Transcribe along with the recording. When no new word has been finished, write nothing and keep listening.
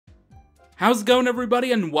How's it going,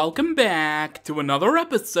 everybody, and welcome back to another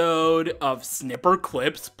episode of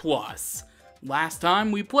Snipperclips Plus. Last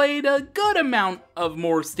time we played a good amount of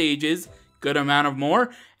more stages.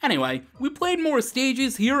 Anyway, we played more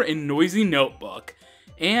stages here in Noisy Notebook.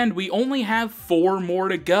 And we only have 4 more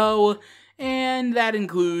to go, and that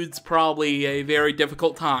includes probably a very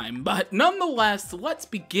difficult time. But nonetheless, let's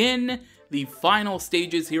begin the final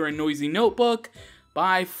stages here in Noisy Notebook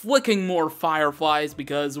by flicking more fireflies,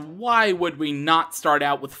 because why would we not start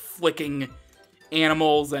out with flicking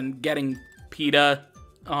animals and getting PETA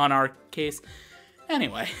on our case?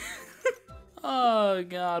 Anyway. Oh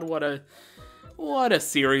god, what a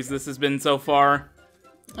series this has been so far.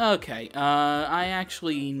 Okay, I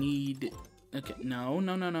actually need... Okay, no,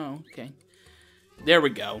 okay. There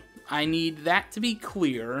we go. I need that to be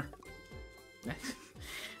clear.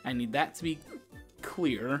 I need that to be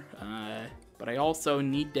clear, but I also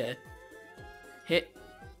need to hit...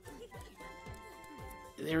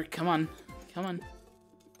 There, come on.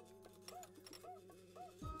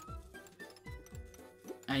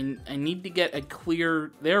 I need to get a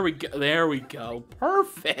clear... There we go.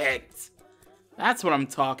 Perfect! That's what I'm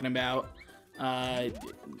talking about.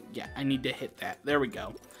 Yeah, I need to hit that. There we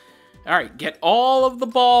go. Alright, get all of the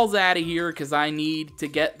balls out of here, because I need to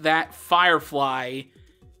get that firefly,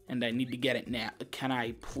 and I need to get it now. Can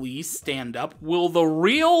I please stand up? Will the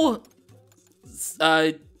real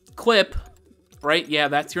Clip, right? Yeah,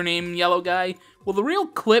 that's your name, yellow guy. Will the real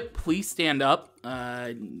Clip please stand up?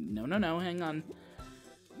 No, hang on.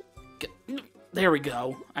 There we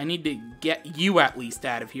go. I need to get you at least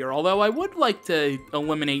out of here, although I would like to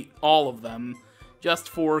eliminate all of them, just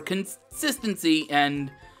for consistency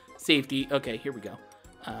and safety. Okay, here we go.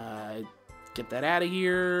 Get that out of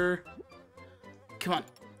here. Come on.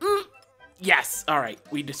 Yes! Alright,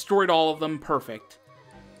 we destroyed all of them. Perfect.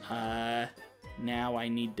 Now I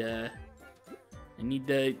need to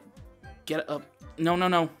get up.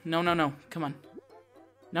 No. Come on.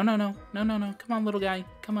 No. Come on, little guy.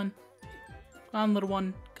 Come on. Come on, little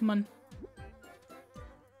one. Come on.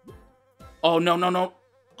 Oh, no.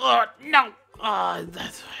 Oh, no. Oh,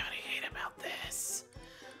 that's what I hate about this.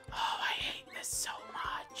 Oh, I hate this so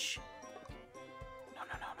much. No.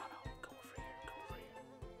 Go over here.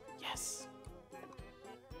 Yes.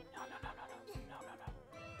 No.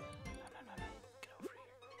 Get over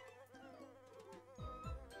here.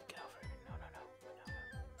 Get over here. No.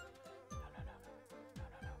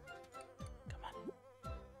 Come on.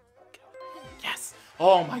 Get over here. Yes.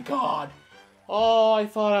 Oh my god. Oh, I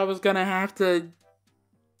thought I was gonna have to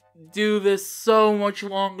do this so much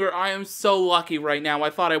longer. I am so lucky right now. I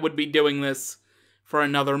thought I would be doing this for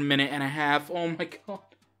another minute and a half. Oh my god.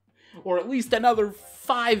 Or at least another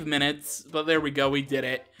 5 minutes. But there we go, we did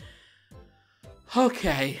it.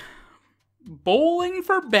 Okay. Bowling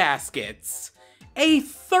for baskets. A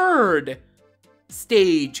third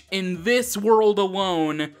stage in this world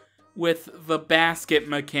alone with the basket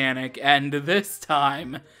mechanic. And this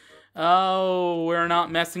time... Oh, we're not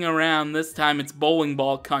messing around. This time it's bowling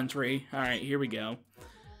ball country. Alright, here we go.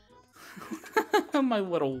 My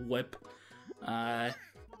little whip. No.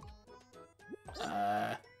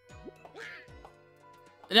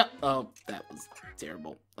 Oh, that was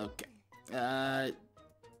terrible. Okay.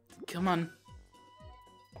 Come on.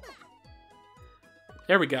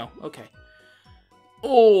 There we go. Okay.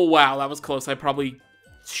 Oh, wow, that was close. I probably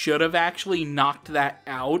should have actually knocked that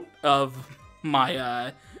out of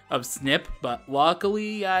my, of Snip, but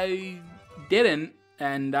luckily I didn't,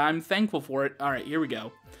 and I'm thankful for it. Alright, here we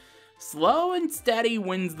go. Slow and steady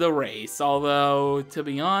wins the race, although, to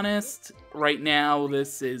be honest, right now,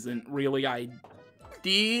 this isn't really ideal.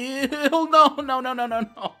 No.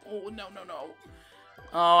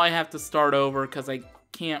 Oh, I have to start over, because I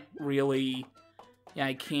can't really... Yeah,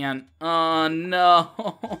 I can't. Oh, no.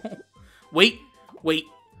 Wait,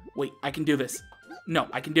 I can do this. No,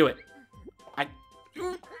 I can do it.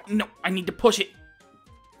 No, I need to push it.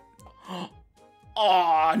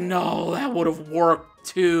 Oh, no, that would have worked,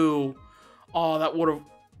 too. Oh, that would have...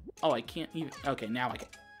 Oh, I can't even... Okay, now I can...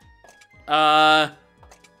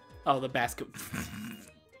 Oh, the basket...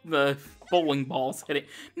 The bowling ball's hitting...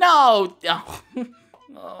 No!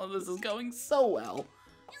 Oh, this is going so well.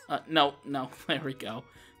 No, there we go.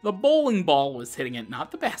 The bowling ball was hitting it, not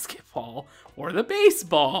the basketball or the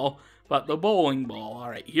baseball, but the bowling ball.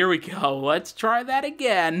 Alright, here we go. Let's try that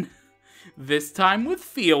again. This time with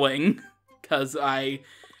feeling, because I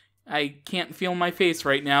can't feel my face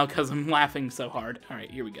right now because I'm laughing so hard. Alright,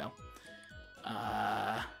 here we go.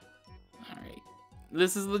 Alright.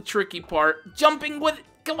 This is the tricky part. Jumping with it.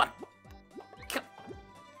 Come on. Come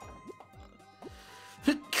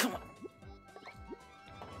on.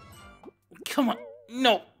 Come on.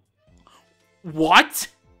 No. What?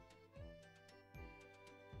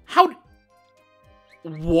 How?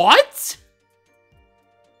 What?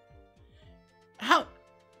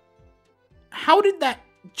 How did that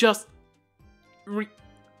just...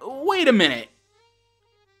 Wait a minute.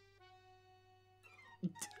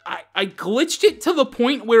 I glitched it to the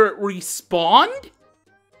point where it respawned?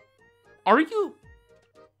 Are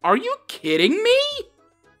you kidding me?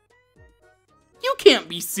 You can't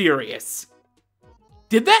be serious.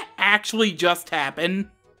 Did that actually just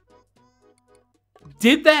happen?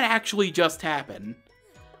 Did that actually just happen?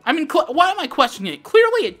 I mean, why am I questioning it?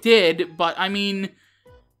 Clearly it did, but I mean...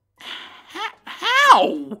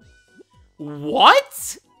 How?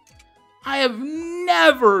 What? I have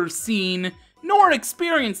never seen nor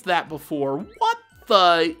experienced that before. What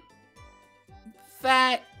the...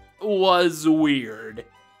 That was weird.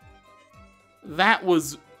 That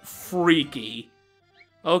was freaky.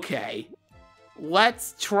 Okay.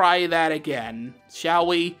 Let's try that again, shall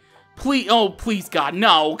we? Please, oh, please, God,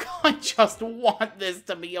 no. I just want this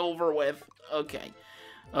to be over with. Okay.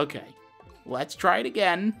 Okay. Let's try it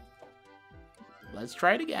again. Let's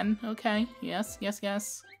try it again. Okay. Yes, yes,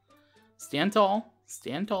 yes. Stand tall.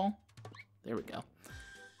 Stand tall. There we go.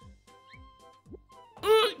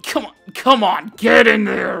 Come on. Come on. Get in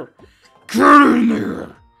there. Get in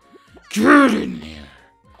there. Get in there.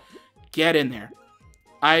 Get in there.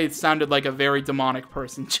 I sounded like a very demonic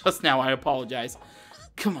person just now. I apologize.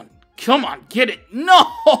 Come on. Come on. Get it. No.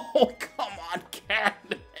 Come on. Get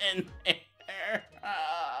in there.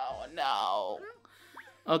 Oh, no.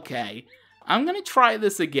 Okay. I'm going to try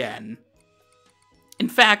this again. In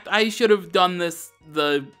fact, I should have done this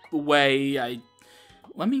the way I...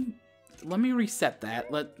 Let me reset that.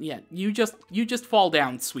 Yeah, you just fall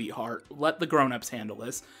down, sweetheart. Let the grown-ups handle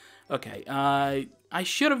this. Okay, I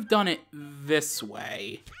should have done it this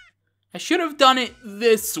way. I should have done it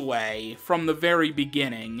this way from the very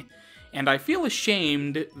beginning. And I feel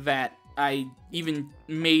ashamed that I even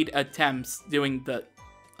made attempts doing the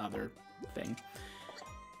other thing.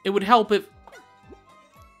 It would help if...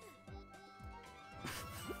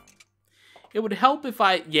 It would help if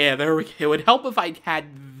I... Yeah, there we go. It would help if I had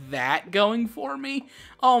that going for me.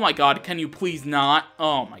 Oh my god, can you please not?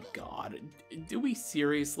 Oh my god. Do we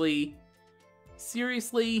seriously?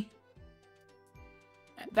 Seriously?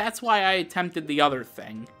 That's why I attempted the other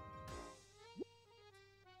thing.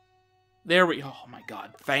 There we... Oh my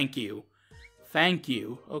god, thank you. Thank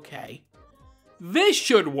you. Okay. This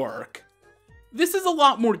should work. This is a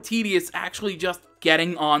lot more tedious actually just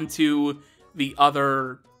getting onto the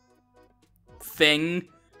other thing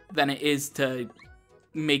than it is to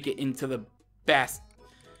make it into the best.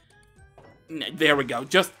 There we go.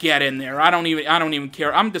 Just get in there. I don't even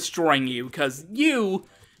care. I'm destroying you because you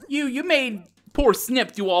made poor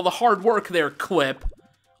Snip do all the hard work there, Clip.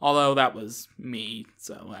 Although that was me.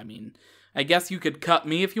 So, I mean, I guess you could cut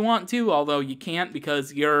me if you want to, although you can't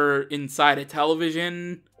because you're inside a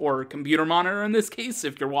television or computer monitor in this case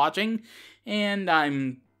if you're watching, and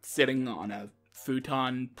I'm sitting on a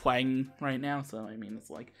futon playing right now, so I mean, it's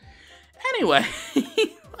like... Anyway,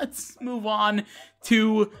 let's move on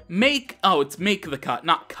to make... Oh, it's make the cut,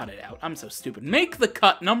 not cut it out. I'm so stupid. Make the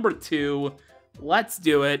cut number 2. Let's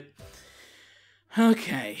do it.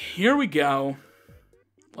 Okay, here we go.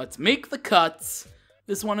 Let's make the cuts.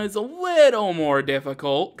 This one is a little more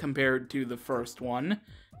difficult compared to the first one,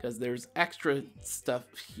 because there's extra stuff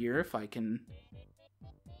here if I can...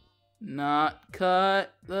 not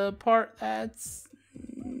cut the part that's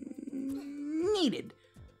needed.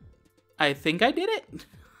 I think I did it.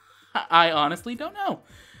 I honestly don't know.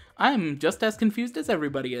 I'm just as confused as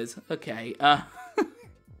everybody is. Okay,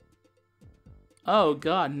 oh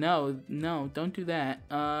god, no, don't do that.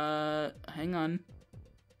 Hang on.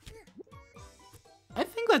 I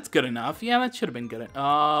think that's good enough. Yeah, that should have been good.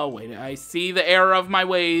 Oh, wait, I see the error of my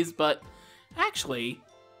ways, but actually,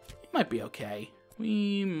 it might be okay.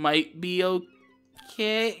 We might be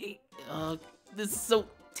okay. This is so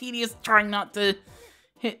tedious trying not to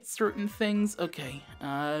hit certain things. Okay,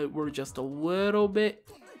 we're just a little bit...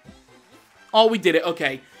 Oh, we did it.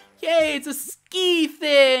 Okay. Yay, it's a ski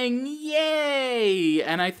thing. Yay.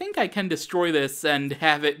 And I think I can destroy this and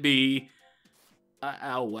have it be...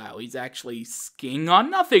 oh, wow, he's actually skiing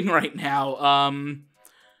on nothing right now.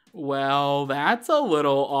 Well, that's a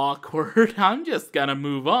little awkward. I'm just gonna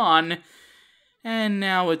move on. And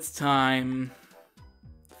now it's time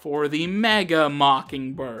for the Mega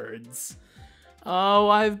Mockingbirds. Oh,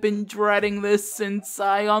 I've been dreading this since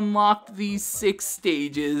I unlocked these 6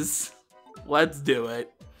 stages. Let's do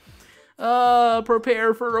it.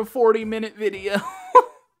 Prepare for a 40-minute video.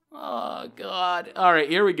 Oh, God. Alright,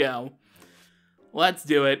 here we go. Let's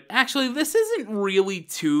do it. Actually, this isn't really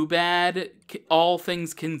too bad, all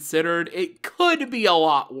things considered. It could be a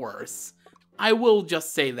lot worse. I will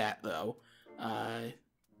just say that, though.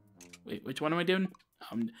 Wait, which one am I doing?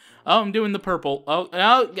 Oh, I'm doing the purple. Oh,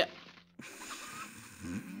 yeah.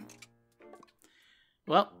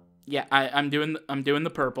 Well, yeah, I'm doing the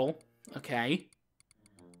purple. Okay.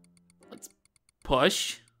 Let's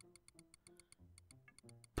push.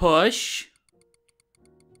 Push.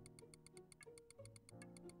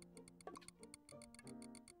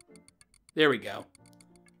 There we go.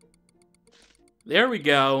 There we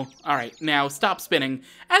go. Alright, now stop spinning.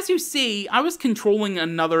 As you see, I was controlling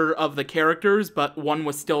another of the characters, but one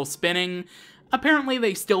was still spinning. Apparently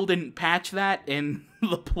they still didn't patch that in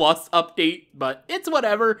the Plus update, but it's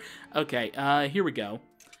whatever. Okay, here we go.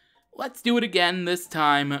 Let's do it again, this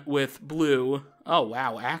time with blue. Oh,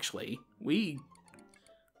 wow, actually,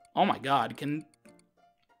 oh my god,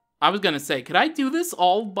 I was gonna say, could I do this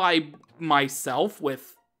all by myself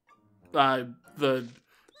with the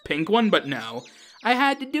pink one, but no. I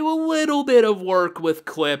had to do a little bit of work with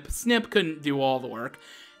Clip. Snip couldn't do all the work.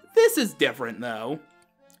 This is different, though.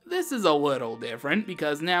 This is a little different,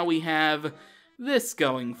 because now we have this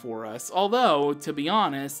going for us. Although, to be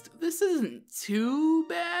honest, this isn't too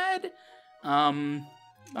bad.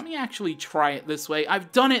 Let me actually try it this way.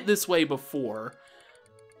 I've done it this way before.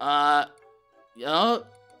 Yeah, let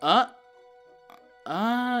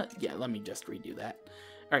me just redo that.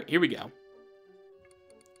 Alright, here we go.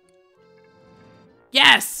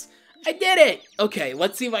 Yes! I did it! Okay,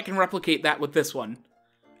 let's see if I can replicate that with this one.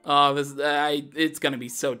 It's gonna be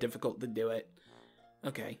so difficult to do it.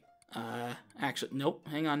 Okay. Actually, nope,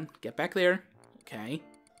 hang on. Get back there. Okay.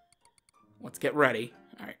 Let's get ready.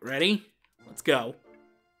 Alright, ready? Let's go.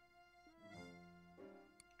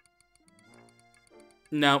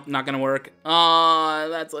 Nope, not gonna work.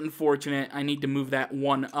 That's unfortunate. I need to move that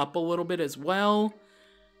one up a little bit as well.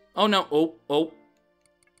 Oh, no. Oh.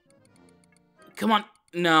 Come on.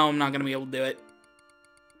 No, I'm not gonna be able to do it.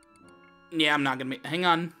 Yeah, I'm not gonna be... Hang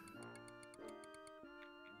on.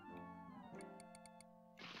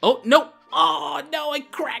 Oh, no. Oh, no, I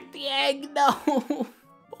cracked the egg. No.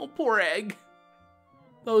 Oh, poor egg.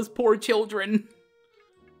 Those poor children.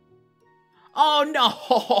 Oh,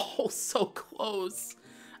 no. So close.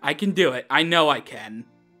 I can do it. I know I can.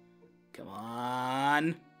 Come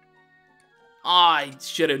on. Oh, I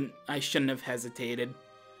shouldn't have hesitated. All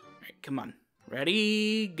right, come on.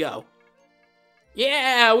 Ready, go.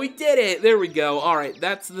 Yeah, we did it. There we go. All right,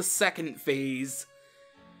 that's the second phase.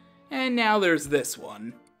 And now there's this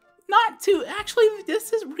one. Not too... Actually,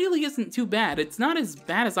 this really isn't too bad. It's not as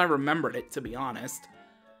bad as I remembered it, to be honest.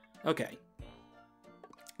 Okay.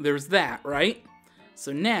 There's that, right?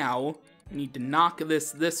 So now, I need to knock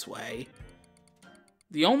this way.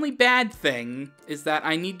 The only bad thing is that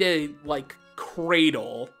I need to, like,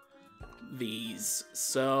 cradle these.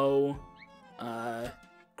 So,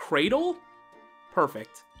 cradle?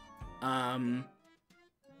 Perfect.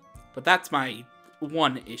 But that's my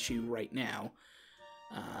one issue right now.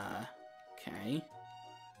 Okay.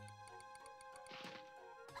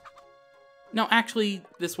 No, actually,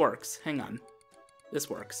 this works. Hang on. This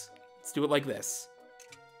works. Let's do it like this.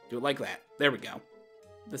 Do it like that. There we go.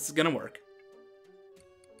 This is gonna work.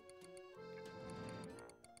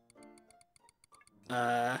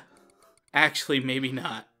 Actually, maybe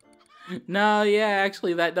not. No, yeah,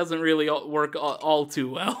 actually, that doesn't really work all too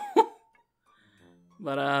well.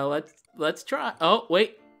 But, let's try. Oh,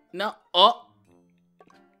 wait. No. Oh.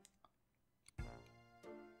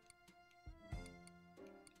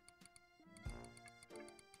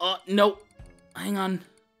 Oh, no. Hang on.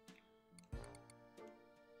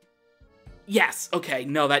 Yes, okay.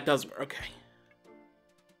 No, that does work. Okay.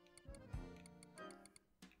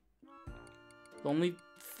 The only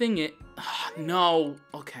thing no.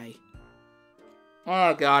 Okay.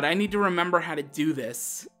 Oh, God. I need to remember how to do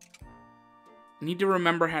this. I need to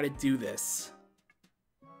remember how to do this.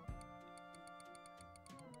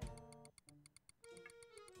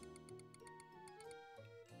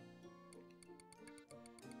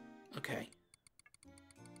 Okay.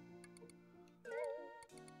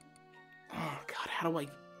 Oh, God, how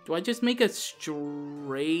do I just make a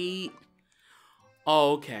straight...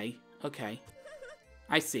 Oh, okay. Okay.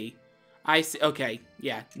 I see. Okay,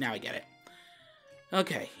 yeah, now I get it.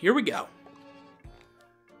 Okay, here we go.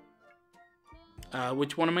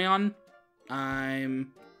 Which one am I on?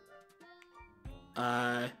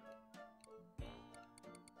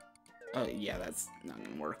 Oh, yeah, that's not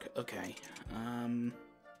gonna work. Okay.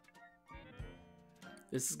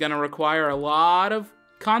 This is gonna require a lot of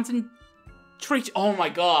concentration. Oh my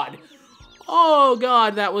God. Oh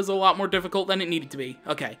god, that was a lot more difficult than it needed to be.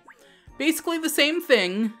 Okay. Basically the same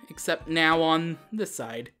thing, except now on this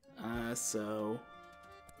side. So...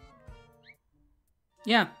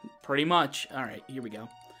 yeah, pretty much. Alright, here we go.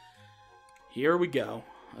 Here we go.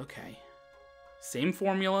 Okay. Same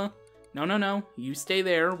formula. No, no, no. You stay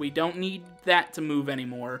there. We don't need that to move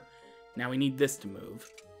anymore. Now we need this to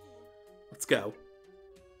move. Let's go.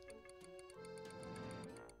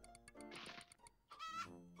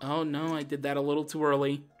 Oh, no, I did that a little too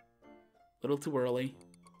early. A little too early.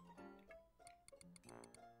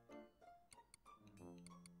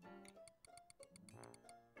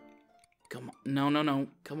 Come on. No, no, no.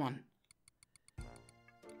 Come on.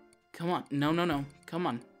 Come on. No, no, no. Come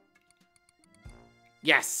on.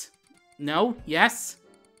 Yes. No. Yes.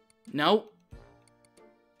 No.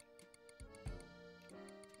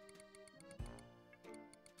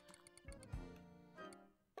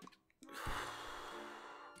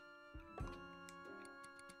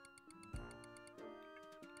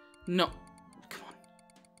 No. Come on.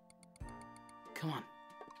 Come on.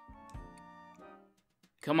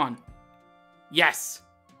 Come on. Yes!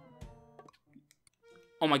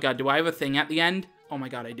 Oh my god, do I have a thing at the end? Oh my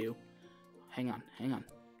god, I do. Hang on, hang on.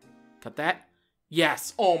 Cut that.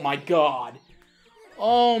 Yes! Oh my god!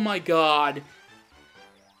 Oh my god!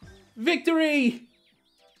 Victory!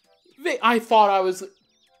 I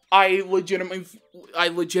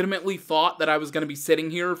legitimately thought that I was gonna be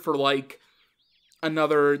sitting here for like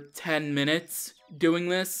another 10 minutes doing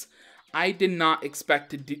this. I did not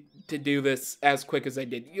expect to do this as quick as I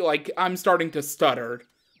did. Like, I'm starting to stutter.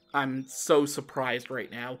 I'm so surprised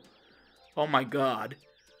right now. Oh my god.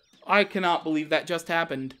 I cannot believe that just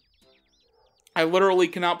happened. I literally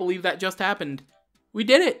cannot believe that just happened. We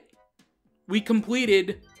did it! We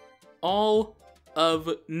completed all of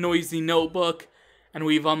Noisy Notebook, and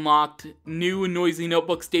we've unlocked new Noisy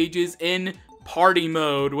Notebook stages in Party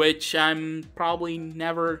Mode, which I'm probably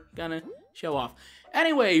never gonna show off.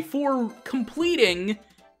 Anyway, for completing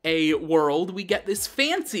a world, we get this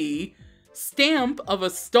fancy stamp of a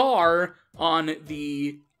star on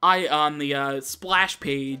the splash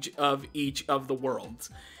page of each of the worlds.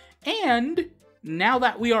 And now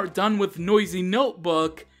that we are done with Noisy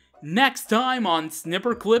Notebook, next time on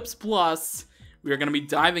Snipperclips Plus, we are going to be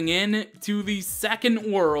diving in to the second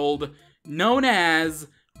world known as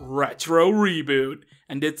Retro Reboot,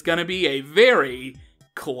 and it's going to be a very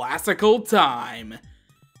classical time.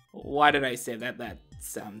 Why did I say that? That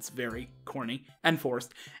sounds very corny and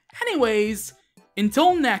forced. Anyways,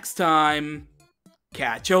 until next time,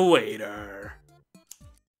 catch you later.